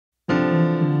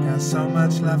so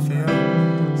much love for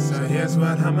you. So here's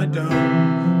what I'ma do.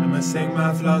 I'ma sing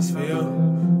my flaws for you.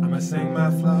 I'ma sing my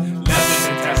flaws. Lessons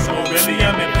and tests, so really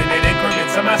I'm infinite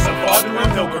increments of myself all through a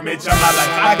pilgrimage of my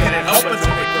life. I couldn't help but to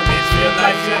pilgrimage. Real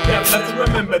life, yeah, depth, love to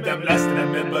remember them less than a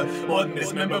member. More than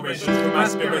dismemberance, shoot through my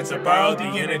spirit to borrow the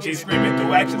energy, screaming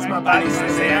through actions. My body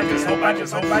says, hey, I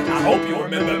hope you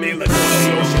remember me. Let's go to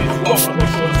the ocean as well. I'm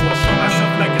sure to show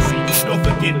myself legacy. No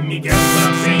forgetting me, guess what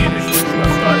I'm saying is true. I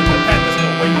started the path, there's no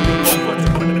way you can go for to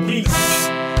put in peace.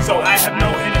 So I have no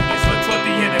enemies, look toward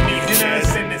the enemy. Inner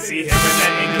ascendancy, him and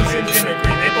that angels in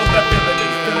integrate. They both are feeling me,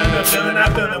 feeling the feeling, I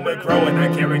feel them. We're growing.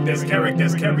 Our characters carry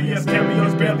us,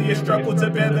 barely a struggle to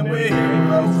bear them. We're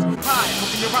heroes. Hi,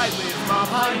 open your eyelids, my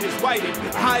mind is whited.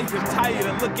 I'm tired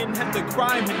of looking at the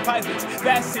crime and violence.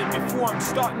 That's it, before I'm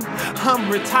starting, I'm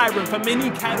retiring from any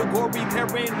category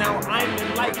they're in. Now I'm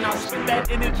enlightened, I'll spit that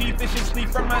energy viciously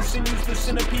from my sinews, the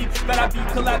centipede that I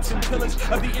be collapsing pillars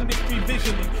of the industry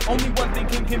visually. Only one thing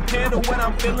can compare to what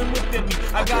I'm feeling within me.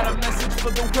 I got a message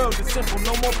for the world, it's simple,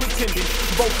 no more pretending.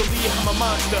 Vocally, I'm a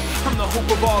monster, I'm the hope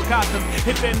of all Gotham.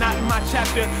 If they're not in my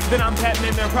chapter, then I'm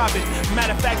Batman and Robin.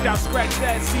 Matter of fact, I'll scratch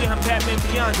that, see I'm Batman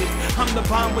beyond it. I'm the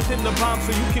bomb within the bomb, so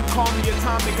you can call me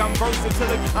atomic. I'm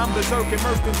versatile, I'm berserk,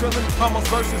 immersed in drilling. Almost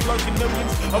verses lurking,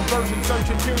 millions of versions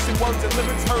searching, piercing words and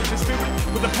lyrics. Heard your spirit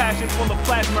with a passion full of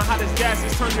plasma. Hot as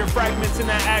gases, turn your fragments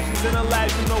into ashes. And alas,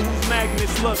 you know who's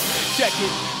Magnus. Look, check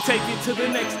it, take it to the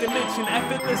next dimension.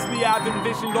 Effortlessly, I've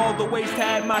envisioned all the ways to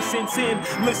add my sense in.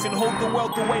 Listen, hold the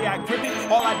wealth the way I grip it.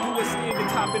 All I do is stand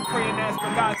atop and pray and ask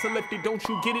for God to lift it. Don't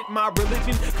you get it? My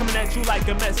religion coming at you like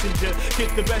a messenger.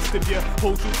 Get the best of you,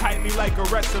 hold you tightly like a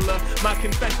wrestler. My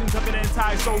confessions of an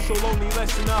anti-social only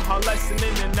listener are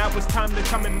lessening, and now it's time to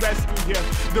come and rescue you.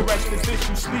 The rest is this,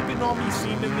 you sleeping on me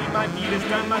seemingly. My deed is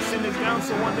done, my sin is down.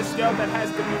 So on the scale that has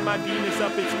to be, my deed is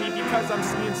up. It's me because I'm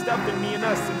seeing stuff in me and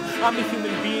us. And I'm a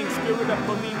human being, spirit of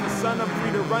believing the sun. I'm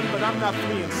free to run, but I'm not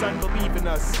fleeing, son, believe in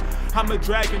us. I'm a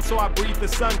dragon, so I breathe the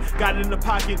sun. Got it in the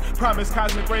pocket, promise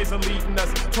cosmic rays are leading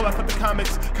us. Told I put the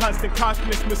comics, constant caution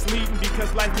is misleading.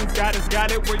 Because life means God has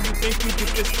got it. Where you think you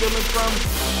get this feeling from?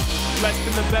 Less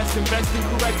than the best, invest in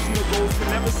correction. The goals can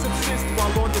never subsist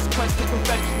while on this quest to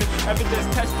perfection. If ever there's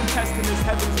testing is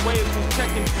heaven's way of just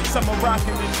checking. Some are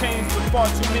rocking the chains, but far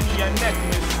too many are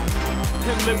necklace.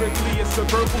 And lyrically, it's a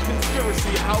verbal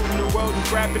conspiracy. Out in the world and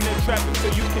grabbing and trapping so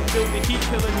you can feel the heat,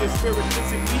 killing your spirit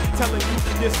physically. Telling you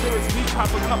your spirit's weak. Pop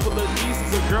a couple of these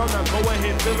as a girl, now go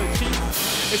ahead, feel it cheap.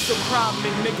 It's a problem,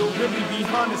 and nigga, really be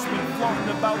honest. We flaunting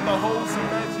about the hoes,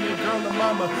 imagining girl and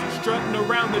mama strutting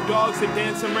around the dogs that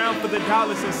dance around for the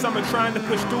dollars. And some are trying to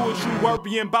push through it, you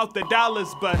worrying about the dollars.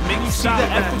 But many see the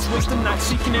efforts, wisdom, not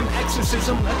seeking an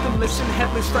exorcism. Let them listen,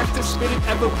 headless, fresh to spit it.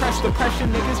 Ever press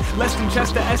depression, niggas, less than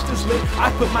just the Esther's lit. I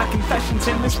put my confessions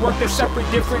in this work, they're separate,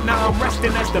 different. Now I'm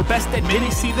resting as the best at many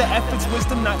see the efforts,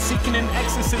 wisdom, not seeking an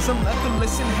exorcism. Let them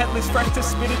listen, headless, fresh to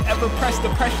spit it. Ever press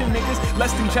depression, niggas,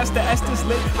 less than just the Esther's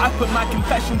lit. I put my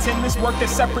confessions in this work, they're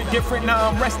separate, different. Now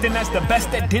I'm resting as the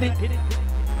best that did it.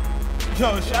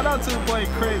 Yo, shout out to the boy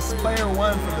Chris, player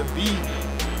one for the beat.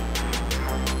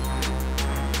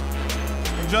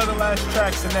 Enjoy the last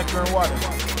tracks, The Nectar and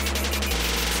Water.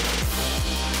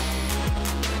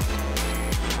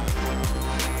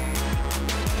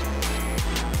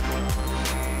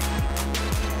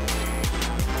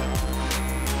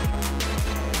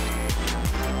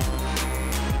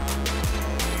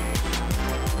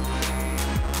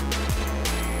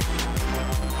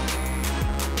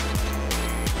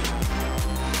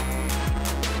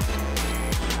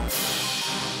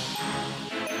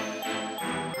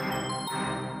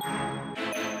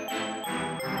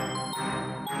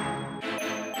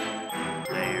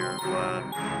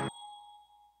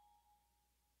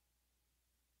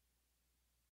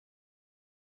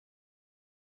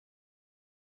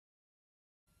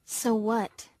 So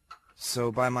what?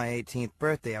 So by my 18th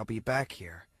birthday, I'll be back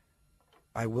here.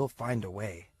 I will find a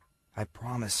way. I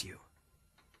promise you.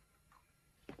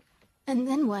 And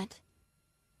then what?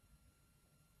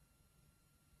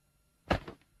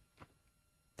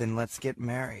 Then let's get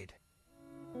married.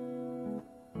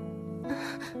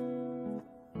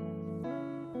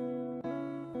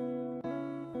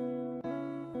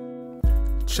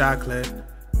 Chocolate,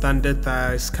 thunder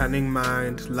thighs, cunning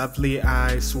mind, lovely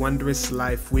eyes, wondrous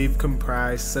life we've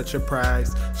comprised, such a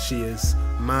prize, she is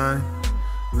mine.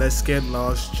 Let's get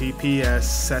lost, GPS,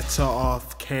 sets her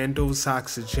off, candles,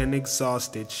 oxygen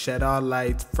exhausted, shed our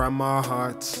light from our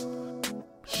hearts.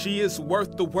 She is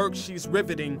worth the work she's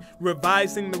riveting,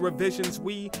 revising the revisions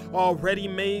we already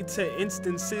made to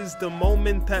instances. The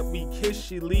moment that we kiss,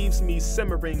 she leaves me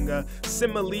simmering, a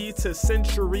simile to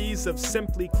centuries of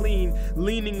simply clean,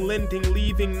 leaning, lending,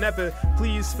 leaving, never,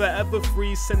 please, forever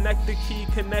free.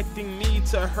 Synecdoche connecting me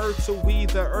to her, to we,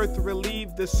 the earth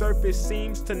relieved, the surface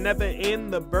seems to never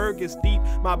end. The berg is deep,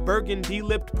 my burgundy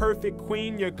lipped perfect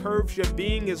queen, your curves, your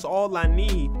being is all I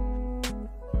need.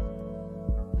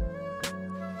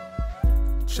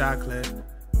 Chocolate,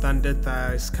 thunder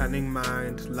thighs, cunning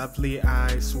mind, lovely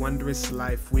eyes, wondrous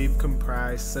life we've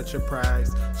comprised, such a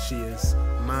prize, she is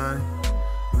mine.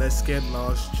 Let's get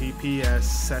lost, GPS,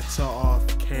 sets her off,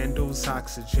 candles,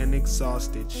 oxygen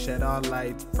exhausted, shed our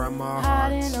light from our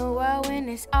Hot hearts. in a world when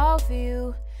it's all for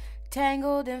you.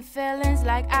 Tangled in feelings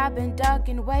like I've been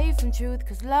ducking away from truth.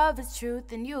 Cause love is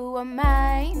truth and you are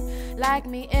mine. Like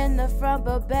me in the front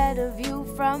but better view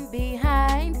from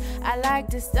behind. I like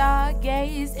to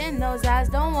stargaze in those eyes,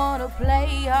 don't wanna play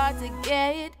hard to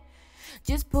get.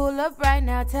 Just pull up right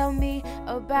now, tell me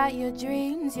about your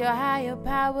dreams, your higher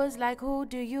powers, like who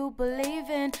do you believe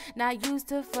in? Not used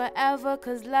to forever,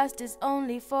 cause lust is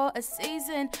only for a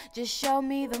season. Just show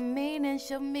me the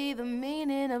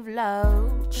meaning of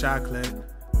love. Chocolate,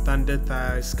 thunder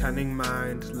thighs, cunning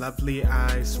mind, lovely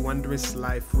eyes, wondrous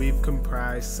life we've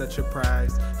comprised, such a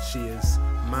prize, she is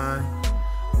mine.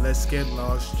 Let's get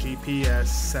lost, GPS,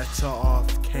 sets her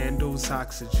off, candles,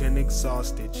 oxygen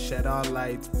exhausted, shed our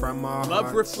light from our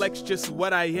Love hearts. reflects just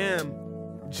what I am.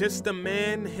 Just a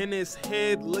man in his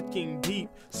head looking deep,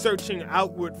 searching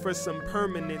outward for some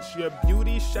permanence. Your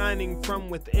beauty shining from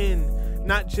within,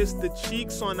 not just the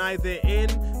cheeks on either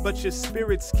end, but your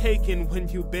spirit's caking when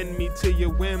you bend me to your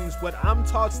whims. What I'm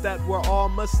taught's that we're all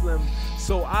Muslim,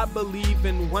 so I believe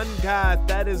in one God,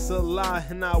 that is Allah,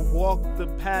 and I walk the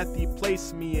path He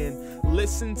placed me in.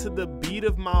 Listen to the beat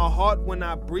of my heart when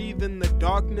I breathe in the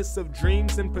darkness of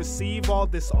dreams and perceive all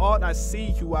this art. I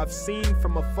see you, I've seen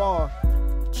from afar.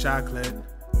 Chocolate,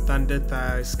 thunder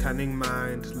thighs, cunning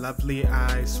mind, lovely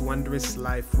eyes, wondrous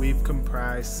life we've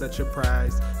comprised, such a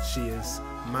prize, she is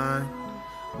mine.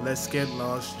 Let's get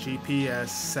lost, GPS,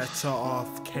 sets her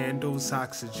off, candles,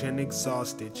 oxygen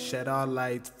exhausted, shed our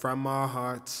light from our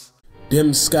hearts.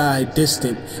 Dim sky,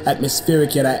 distant,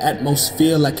 atmospheric, yet I atmos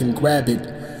feel I can grab it.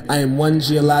 I am one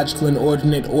geological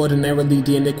inordinate, ordinarily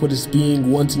the iniquitous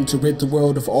being wanting to rid the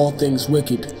world of all things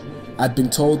wicked. I've been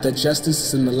told that justice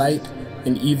is in the light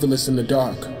and evil is in the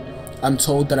dark. I'm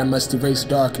told that I must erase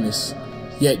darkness.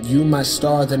 Yet you, my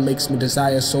star that makes me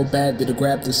desire so badly to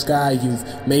grab the sky,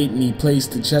 you've made me place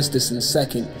the justice in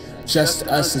second. Just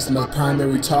us is my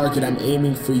primary target. I'm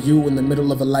aiming for you in the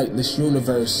middle of a lightless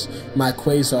universe. My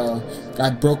quasar,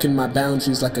 I've broken my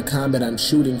boundaries like a comet, I'm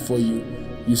shooting for you.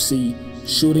 You see,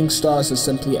 shooting stars are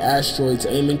simply asteroids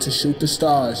aiming to shoot the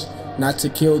stars, not to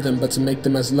kill them but to make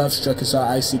them as love-struck as our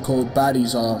icy cold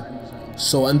bodies are.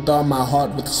 So unthaw my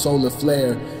heart with a solar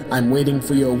flare, I'm waiting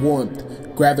for your warmth.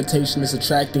 Gravitation is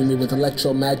attracting me with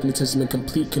electromagnetism and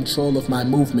complete control of my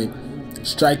movement.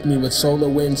 Strike me with solar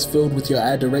winds filled with your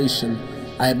adoration.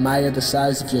 I admire the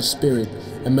size of your spirit,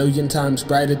 1,000,000 times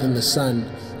brighter than the sun.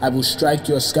 I will strike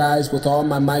your skies with all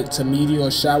my might to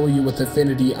meteor shower you with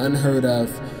affinity unheard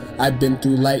of. I've been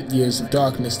through light years of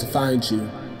darkness to find you.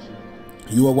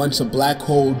 You were once a black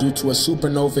hole due to a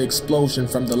supernova explosion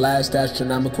from the last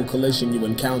astronomical collision you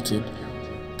encountered.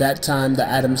 That time the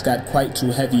atoms got quite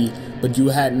too heavy, but you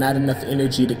had not enough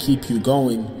energy to keep you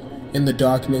going. In the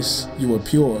darkness, you were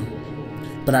pure.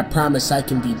 But I promise I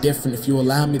can be different if you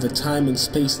allow me the time and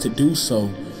space to do so.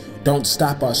 Don't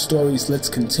stop our stories, let's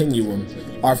continue them.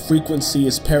 Our frequency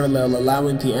is parallel,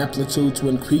 allowing the amplitude to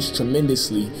increase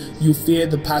tremendously. You fear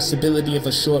the possibility of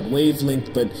a short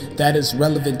wavelength, but that is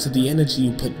relevant to the energy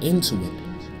you put into it.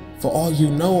 For all you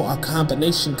know, our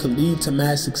combination could lead to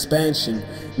mass expansion.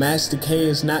 Mass decay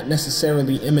is not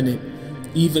necessarily imminent.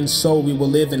 Even so, we will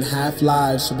live in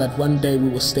half-lives so that one day we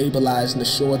will stabilize and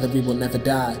assure that we will never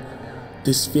die.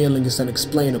 This feeling is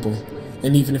unexplainable,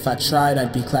 and even if I tried,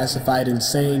 I'd be classified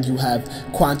insane. You have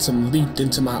quantum leaped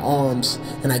into my arms,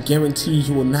 and I guarantee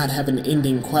you will not have an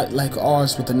ending quite like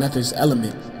ours with another's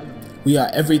element. We are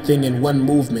everything in one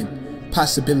movement,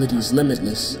 possibilities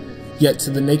limitless. Yet to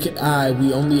the naked eye,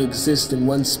 we only exist in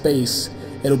one space.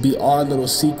 It'll be our little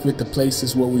secret, the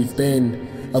places where we've been.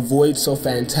 A void so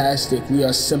fantastic, we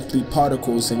are simply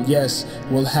particles, and yes,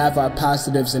 we'll have our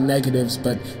positives and negatives,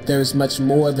 but there is much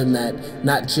more than that,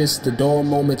 not just the dull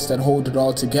moments that hold it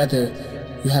all together.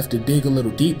 You have to dig a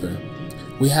little deeper.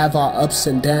 We have our ups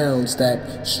and downs,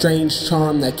 that strange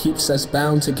charm that keeps us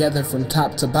bound together from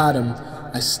top to bottom.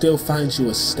 I still find you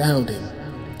astounding.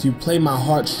 Do you play my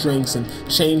heartstrings and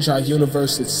change our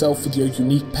universe itself with your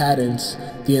unique patterns?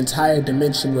 The entire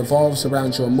dimension revolves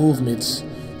around your movements.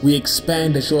 We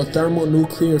expand as your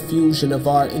thermonuclear fusion of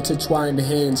our intertwined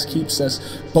hands keeps us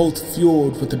both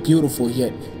fueled with the beautiful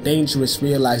yet dangerous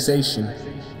realization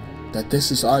that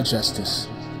this is our justice.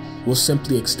 We'll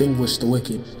simply extinguish the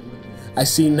wicked. I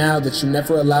see now that you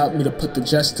never allowed me to put the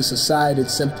justice aside,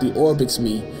 it simply orbits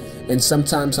me, and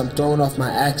sometimes I'm thrown off my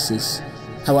axis.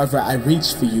 However, I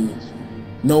reach for you,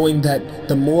 knowing that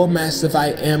the more massive I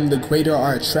am, the greater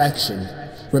our attraction.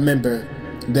 Remember,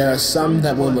 there are some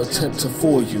that will attempt to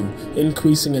fool you,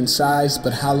 increasing in size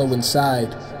but hollow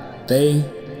inside. They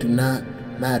do not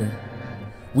matter.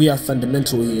 We are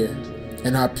fundamental here,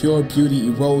 and our pure beauty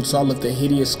erodes all of the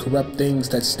hideous, corrupt things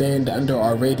that stand under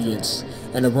our radiance.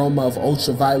 An aroma of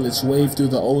ultraviolets wave through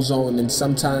the ozone, and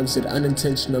sometimes it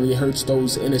unintentionally hurts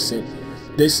those innocent.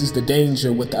 This is the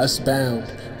danger with us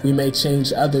bound. We may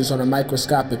change others on a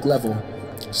microscopic level,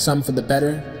 some for the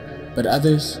better, but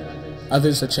others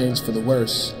are changed for the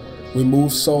worse. We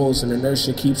move souls and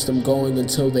inertia keeps them going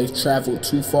until they've traveled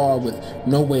too far with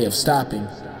no way of stopping.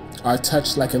 Our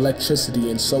touch like electricity,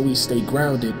 and so we stay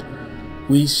grounded.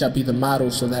 We shall be the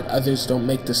model so that others don't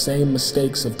make the same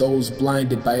mistakes of those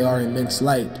blinded by our immense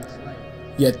light.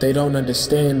 Yet they don't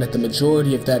understand that the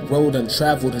majority of that road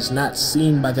untraveled is not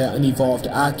seen by their unevolved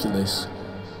oculus.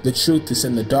 The truth is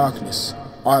in the darkness.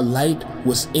 Our light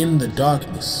was in the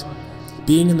darkness.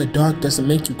 Being in the dark doesn't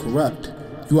make you corrupt.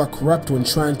 You are corrupt when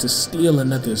trying to steal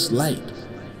another's light.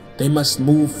 They must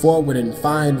move forward and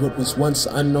find what was once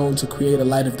unknown to create a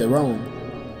light of their own.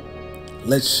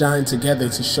 Let's shine together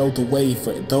to show the way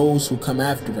for those who come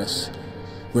after us.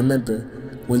 Remember,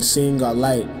 when seeing our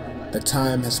light, the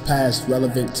time has passed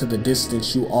relevant to the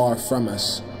distance you are from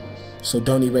us. So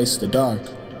don't erase the dark,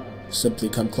 simply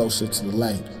come closer to the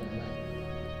light.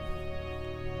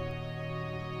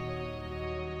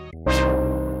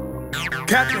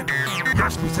 Captain!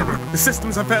 Yes, Lieutenant. The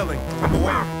systems are failing. I'm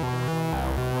aware.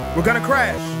 We're gonna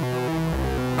crash.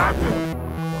 I will.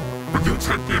 But you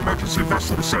take the emergency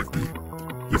vessel to safety.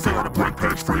 You fill out a blank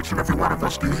page for each and every one of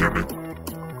us, do you hear me?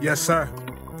 Yes, sir.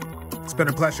 It's been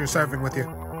a pleasure serving with you.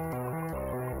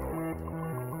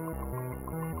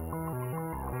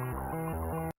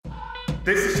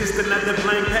 This is just another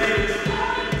blank page.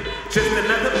 Just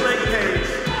another blank page.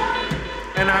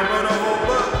 And I wrote a whole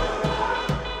book.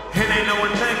 And ain't no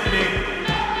one thanked me.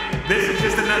 This is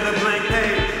just another blank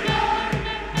page.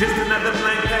 Just another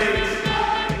blank page.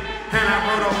 And I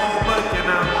wrote a whole book, you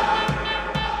know.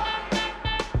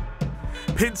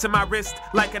 Pins in my wrist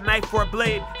like a knife or a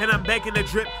blade, and I'm begging to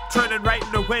drip, turning right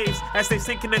in the waves as they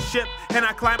sink in the ship. And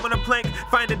I climb on a plank,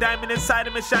 find a diamond inside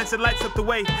him and shines and lights up the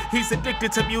way. He's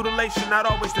addicted to mutilation, not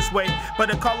always this way,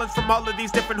 but a calling from all of these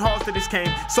different halls that he's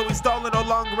came. So he's stalling no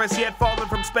longer as he had fallen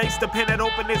from space. The pen had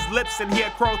opened his lips and he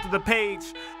had crawled through the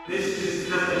page. This is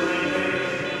just another blank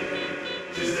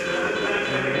page, just another blank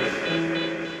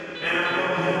page, and I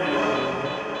wrote a whole book,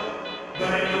 but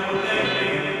ain't no one thanked me.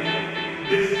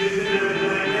 This is just another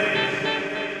blank page,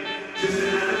 just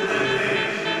another blank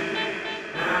page,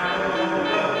 and I wrote a whole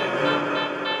book.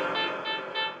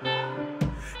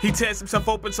 He tears himself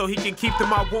open so he can keep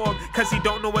them all warm, cause he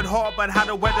don't know it hard but how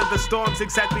to weather the storms.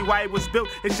 Exactly why it was built,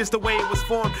 it's just the way it was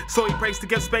formed. So he prays to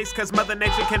give space cause Mother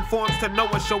Nature conforms to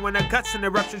Noah, showing her guts and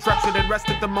eruptions ruptured and rest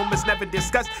at the moments never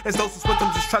discussed. As those who's with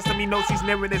him just trust him, he knows he's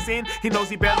nearing his end. He knows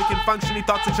he barely can function, he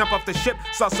thought to jump off the ship,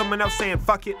 saw someone else saying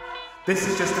fuck it. This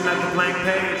is just another blank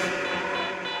page,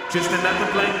 just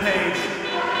another blank page,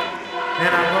 and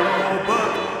I wrote a whole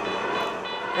book,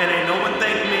 and ain't no one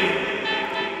thanked me.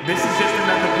 This is just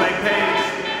another blank page,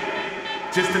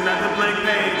 just another blank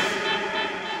page,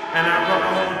 and I wrote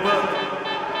a whole book,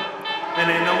 and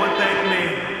ain't no one thanked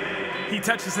me. He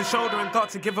touches his shoulder and thought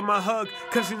to give him a hug,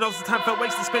 cause he knows the time felt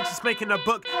wasted spent just making a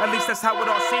book. At least that's how it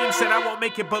all seems. Said I won't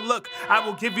make it, but look, I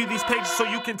will give you these pages so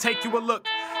you can take you a look.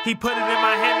 He put it in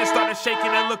my hand and started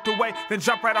shaking and looked away, then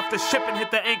jumped right off the ship and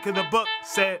hit the anchor. The book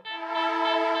said,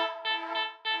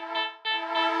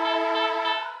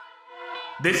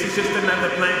 this is just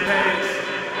another blank page,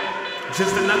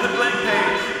 just another blank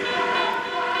page,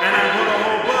 and I wrote a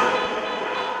whole book,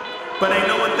 but ain't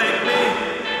no one thanked me.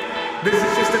 This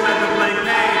is just another blank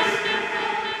page,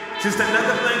 just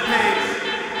another blank page,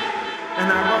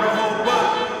 and I wrote a whole book.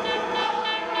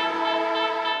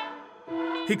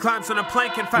 He climbs on a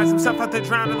plank and finds himself out there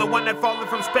drowning, the one that fallen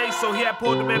from space. So he had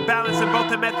pulled him in balance and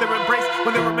both had met their embrace.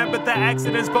 When they remembered their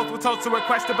accidents, both were told to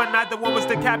request it, but neither one was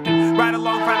the captain. Ride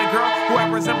along, find a girl who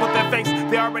had resembled their face.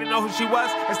 They already know who she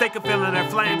was, as they could feel in their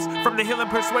flames. From the healing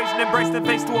persuasion, embraced and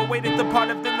faced to awaited the part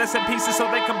of them that's in pieces, so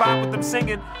they combined with them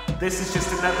singing. This is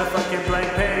just another fucking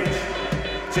blank page.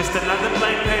 Just another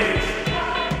blank page.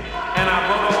 And I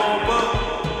wrote a whole book,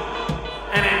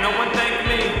 and ain't no one thanked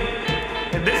me.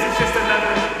 And this is just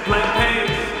another blank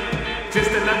page.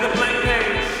 Just another blank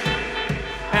page.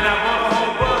 And I wrote a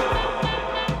whole book.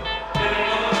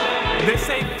 This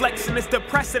ain't flexing, it's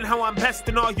depressing how I'm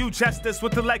besting all you jesters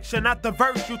with the lecture, not the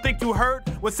verse you think you heard.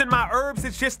 What's in my herbs,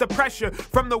 it's just the pressure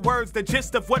from the words, the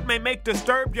gist of what may make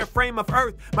disturb your frame of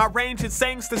earth. My range it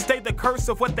sings to stay the curse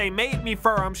of what they made me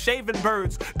for. I'm shaving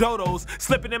birds, dodos,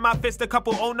 slipping in my fist a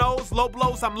couple oh-nos, low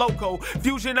blows, I'm loco.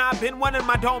 Fusion, I've been one in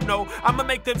my dome, no. I'ma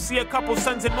make them see a couple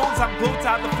suns and moons, I'm glued to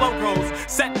how the flow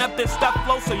goes. Setting up this stuff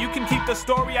flow so you can keep the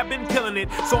story, I've been killing it.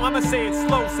 So I'ma say it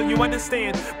slow so you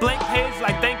understand. Blank page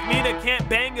like thank me that can't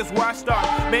bang is where I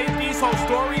start. Made these whole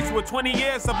stories with 20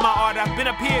 years of my art. I've been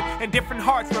appeared in different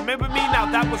hearts. Remember me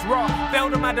now, that was raw.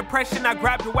 Failed in my depression, I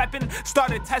grabbed a weapon.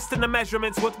 Started testing the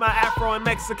measurements with my Afro and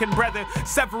Mexican brother.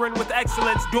 Severing with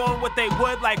excellence, doing what they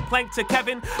would like Plank to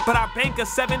Kevin. But I bank a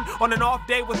 7 on an off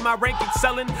day with my rank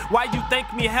excelling. Why you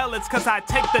thank me hell, it's cause I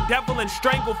take the devil and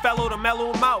strangle fellow to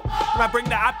mellow him out. And I bring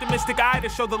the optimistic eye to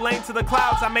show the lane to the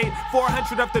clouds. I made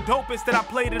 400 of the dopest that I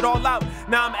played it all out.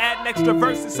 Now I'm adding extra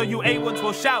verses so you A1s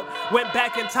will shout. Went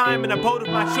back in time in a boat of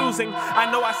my choosing. I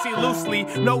know I see loosely,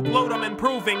 no gloat, I'm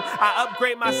improving. I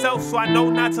upgrade myself so I know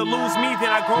not to lose me. Then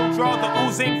I grow, draw the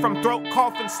oozing from throat,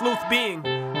 cough, and sleuth being.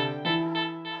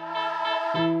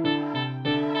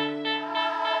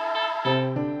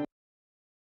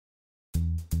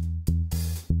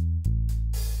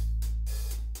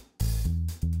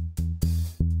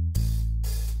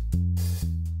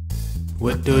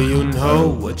 What do you know?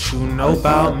 What you know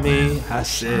about me? I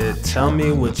said, tell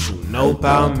me what you know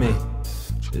about me.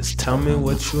 Just tell me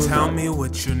what you know. Tell me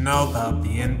what you know about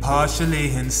being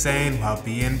partially insane, while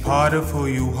being part of who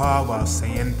you are, while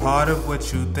saying part of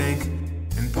what you think.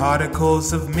 And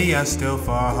particles of me are still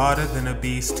far harder than a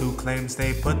beast who claims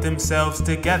they put themselves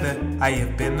together. I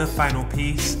have been the final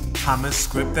piece. I'm a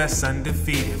script that's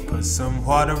undefeated. Put some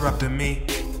water up in me.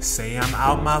 Say I'm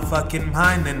out my fucking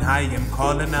mind and I am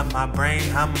calling up my brain.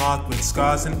 I'm marked with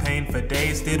scars and pain for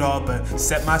days, did all but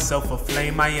set myself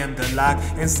aflame. I am the lock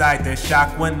inside the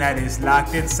shock one that is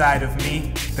locked inside of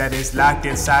me, that is locked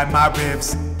inside my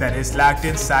ribs, that is locked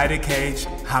inside a cage.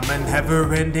 I'm a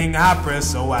never-ending opera,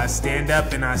 so I stand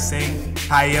up and I sing.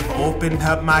 I have opened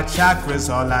up my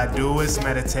chakras, all I do is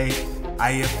meditate.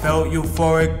 I have felt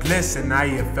euphoric bliss and I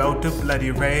have felt a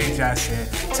bloody rage. I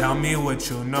said, tell me what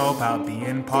you know about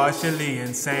being partially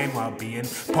insane, while being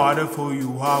part of who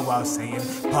you are, while saying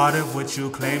part of what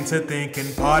you claim to think.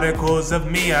 And particles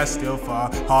of me are still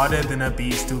far harder than a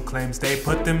beast who claims they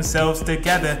put themselves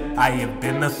together. I have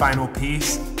been the final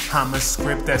piece. I'm a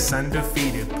script that's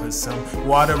undefeated. Put some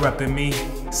water up in me.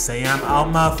 Say I'm out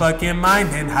my fucking mind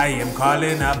and I am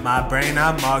calling up my brain.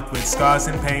 I'm marked with scars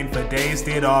and pain for days,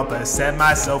 did all but set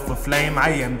myself aflame. I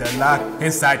am the lock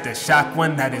inside the shock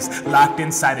one that is locked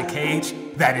inside a cage,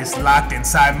 that is locked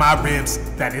inside my ribs,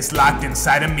 that is locked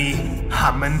inside of me.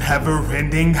 I'm a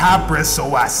never-ending opera,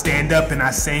 so I stand up and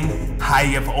I sing. I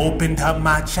have opened up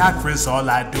my chakras, all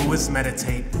I do is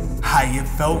meditate. I have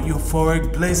felt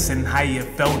euphoric bliss and I have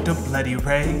felt a bloody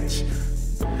rage.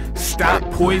 Stop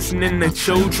poisoning the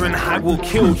children, I will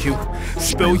kill you.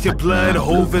 Spill your blood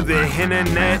over the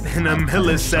internet in a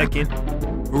millisecond.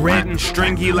 Red and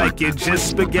stringy like you're just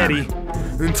spaghetti.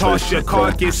 And toss your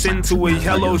carcass into a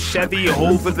yellow Chevy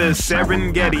over the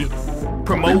Serengeti.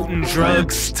 Promoting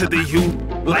drugs to the youth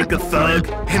like a thug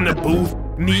in the booth.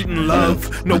 Needing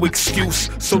love, no excuse,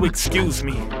 so excuse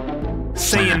me.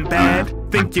 Saying bad,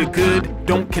 think you're good,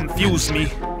 don't confuse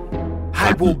me.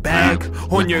 I will bag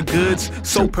on your goods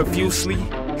so profusely.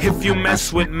 If you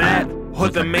mess with Matt or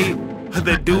the mate or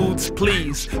the dudes,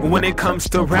 please. When it comes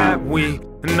to rap, we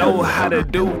know how to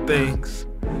do things.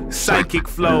 Psychic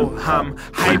flow, I'm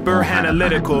hyper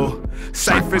analytical.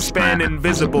 Cypher span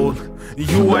invisible.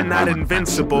 You are not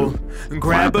invincible.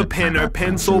 Grab a pen or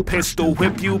pencil, pistol,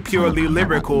 whip you purely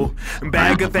lyrical.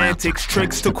 Bag of antics,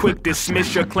 tricks to quick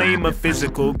dismiss your claim of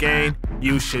physical gain.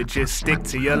 You should just stick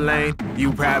to your lane.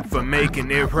 You rap for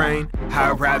making it rain.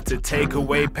 I rap to take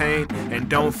away pain. And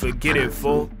don't forget it,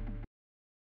 fool.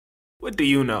 What do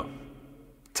you know?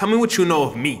 Tell me what you know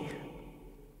of me.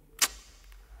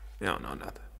 You don't know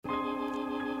nothing.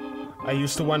 I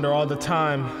used to wonder all the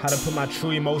time how to put my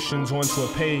true emotions onto a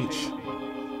page.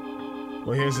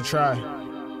 Well, here's a try.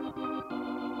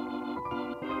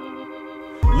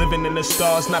 Living in the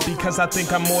stars, not because I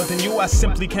think I'm more than you. I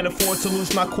simply can't afford to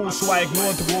lose my cool, so I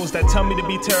ignore the rules that tell me to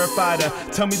be terrified, or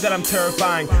tell me that I'm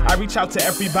terrifying. I reach out to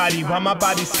everybody while my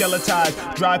body's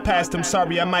skeletized. Drive past, I'm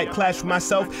sorry I might clash with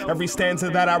myself. Every stanza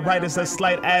that I write is a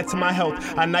slight add to my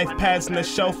health. I knife pads in the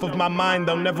shelf of my mind,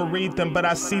 they'll never read them, but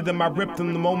I see them, I rip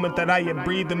them the moment that I yet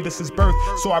breathe them. This is birth,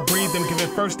 so I breathe them, give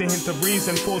it first a hint of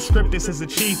reason. Full script, this is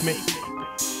achievement.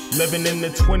 Living in the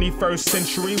 21st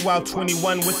century while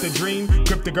 21 with the dream.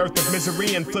 Grip the girth of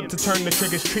misery and flip to turn the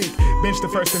trigger's cheek. Binge the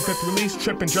first and fifth release,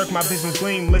 trip and jerk my vision's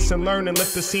gleam. Listen, learn, and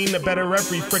lift the scene to better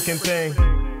every freaking thing.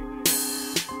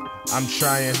 I'm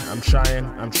trying.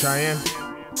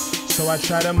 So I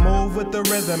try to move with the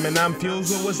rhythm, and I'm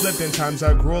fused with what's lived in. Times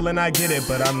are cruel and I get it,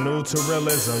 but I'm new to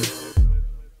realism.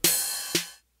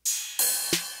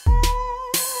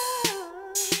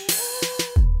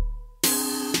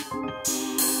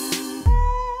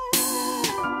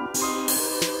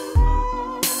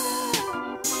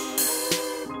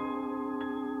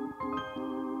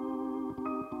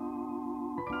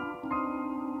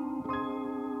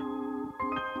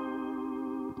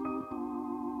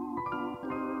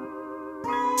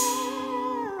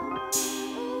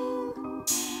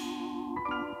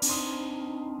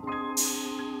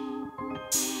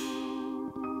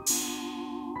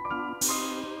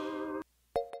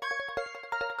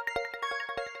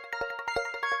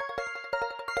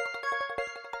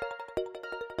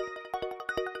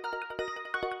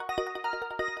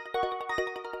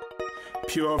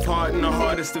 Pure of heart in the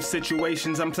hardest of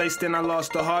situations I'm placed in, I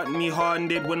lost the heart in me,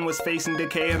 hardened it when was facing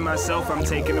decay of myself. I'm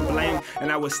taking the blame, and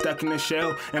I was stuck in a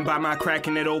shell, and by my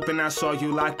cracking it open I saw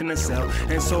you locked in a cell.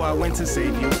 And so I went to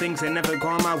save you. Things had never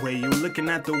gone my way. You looking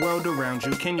at the world around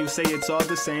you, can you say it's all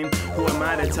the same? Who am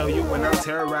I to tell you when I'm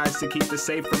terrorized, to keep the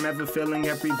safe from ever feeling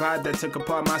every vibe that took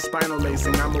apart my spinal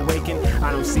lacing? I'm awakened,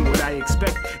 I don't see what I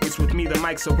expect. It's with me, the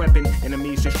mic's a weapon.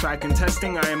 Enemies just try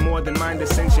contesting. I am more than mind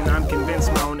ascension. I'm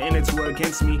convinced my own innards were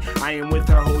against me. I am with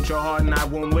her, hold your heart and I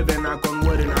won't wither, knock on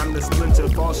wood. And I'm the splinter,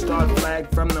 false start flag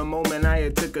from the moment I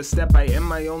had took a step. I am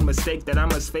my own mistake that I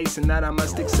must face and that I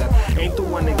must accept. Ain't the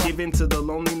one to give in to the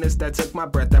loneliness that took my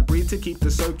breath. I breathe to keep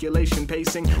the circulation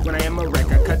pacing. When I am a wreck,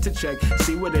 I cut to check,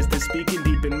 see what is the speaking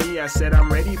deep in me. I said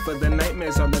I'm ready for the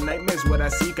nightmares, are the nightmares what I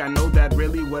seek. I know that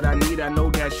really what I need. I know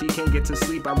that she can't get to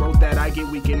sleep. I wrote that I get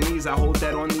weak in knees. I hold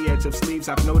that on the edge of sleeves.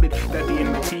 I've noted that the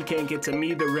enmity can't get to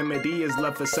me. The remedy is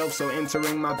love for self, so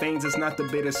entering my veins is not the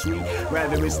bittersweet,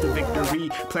 rather it's the victory.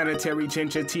 Planetary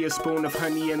ginger tea, a spoon of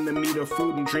honey and the meat of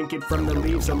fruit, and drink it from the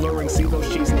leaves. Alluring, see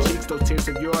those cheeks and cheeks, those tears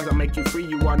of yours. I'll make you free,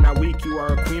 you are not weak, you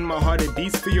are a queen. My heart it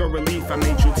beats for your relief. I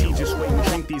made you tea, just wait and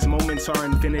drink. These moments are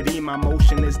infinity. My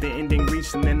motion is the ending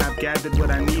reached, and then I've gathered what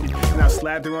I needed, and I'll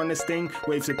slather on this thing.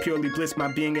 Waves of purely bliss,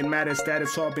 my being and matter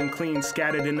status all been clean,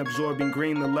 scattered and absorbing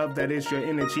green. The love that is your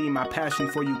energy, my passion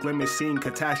for you glimmers seen.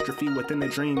 Catastrophe within a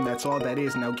dream, that's all that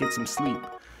is. Now get some sleep.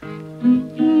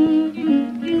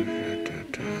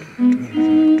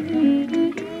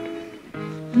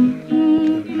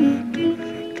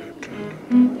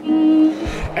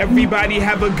 Everybody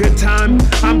have a good time.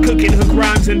 I'm cooking hook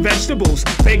rhymes and vegetables.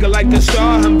 Bagel like the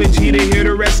star, I'm Vegeta here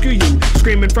to rescue you.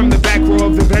 Screaming from the back row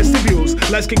of the vestibules.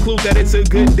 Let's conclude that it's a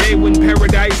good day when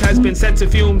paradise has been set to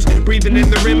fumes. Breathing in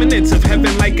the remnants of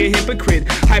heaven like a hypocrite.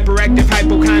 Hyperactive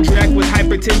hypochondriac with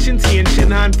hypertension. Tea and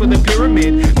Shinhan for the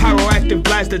pyramid. Pyroactive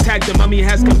blast attack, the mummy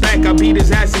has come back. I'll beat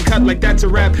his ass and cut like that's a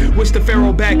rap. Wish the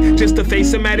pharaoh back just to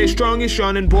face him at his strongest.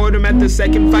 Sean and boredom at the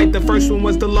second fight. The first one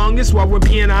was the longest. While we're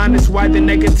being honest, why the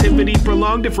negativity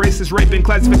prolonged? If racist rape and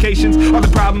classifications are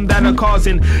the problem that are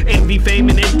causing envy, fame,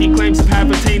 and empty claims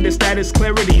have attained a status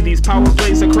clarity. These power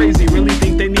plays are crazy, really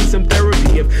think they need some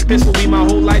therapy. If this will be my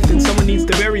whole life, then someone needs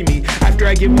to bury me after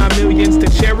I give my millions to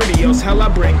charity. Else hell I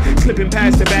bring, slipping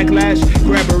past the backlash.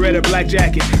 Grab a red or black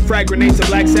jacket, frag grenades of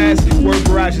black sass. Word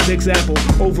barrage is example,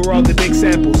 overall the big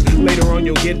samples. Later on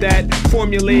you'll get that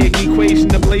formulaic equation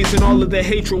to blazing all of the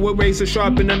hatred with razor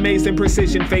sharp and amazing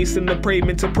precision. Facing the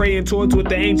pavement to praying towards what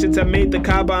the ancients have made the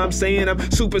Kaaba. I'm saying I'm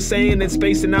super saiyan and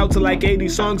spacing out to like 80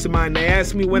 songs of mine. They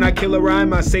ask me when I kill a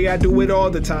rhyme, I say I do it all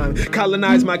the time.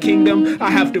 Colonize my kingdom, I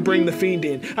have to bring the fiend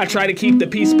in. I try to keep the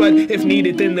peace, but if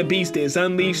needed then the beast is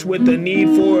unleashed with the need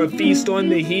for a feast on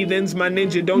the heathens. My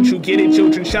ninja, don't you get it?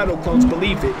 Children shadow clones,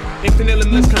 believe it. Infinite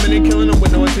limitless coming and killing them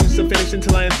with no intention to finish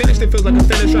until I am finished. It feels like a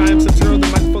finish. I am Sub-Zero, the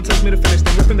microphone tells me to finish.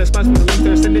 Then ripping that spots with the links that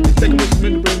are ascended. Second wish is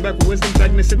meant to bring back with wisdom.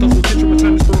 Sadness, those with tension, with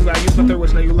time is sprung. I use my third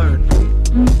wish, now you learn.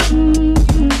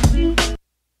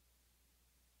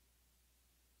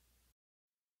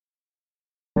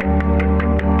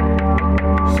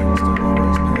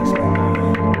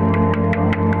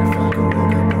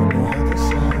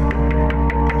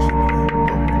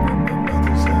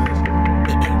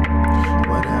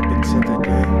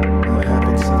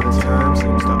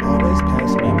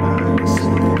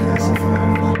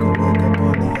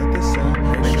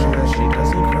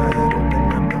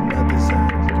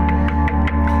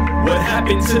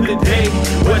 happened to the day?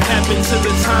 What happened to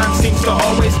the time seems to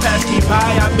always pass me by.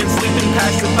 I've been sleeping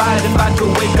pacified. If I could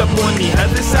wake up on the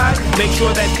other side, make sure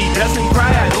that she doesn't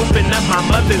cry, I'd open up my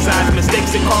mother's eyes.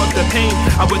 Mistakes that caused the pain,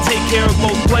 I would take care of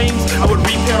both flames. I would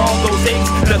repair all those aches.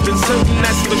 Nothing certain,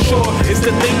 that's for sure. It's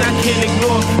the thing I can't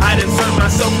ignore. I'd insert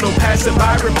myself, no passerby.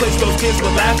 Replace those tears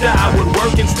with laughter. I would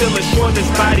work and still assure this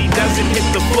body doesn't hit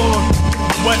the floor.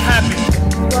 What happened?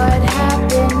 What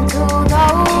happened to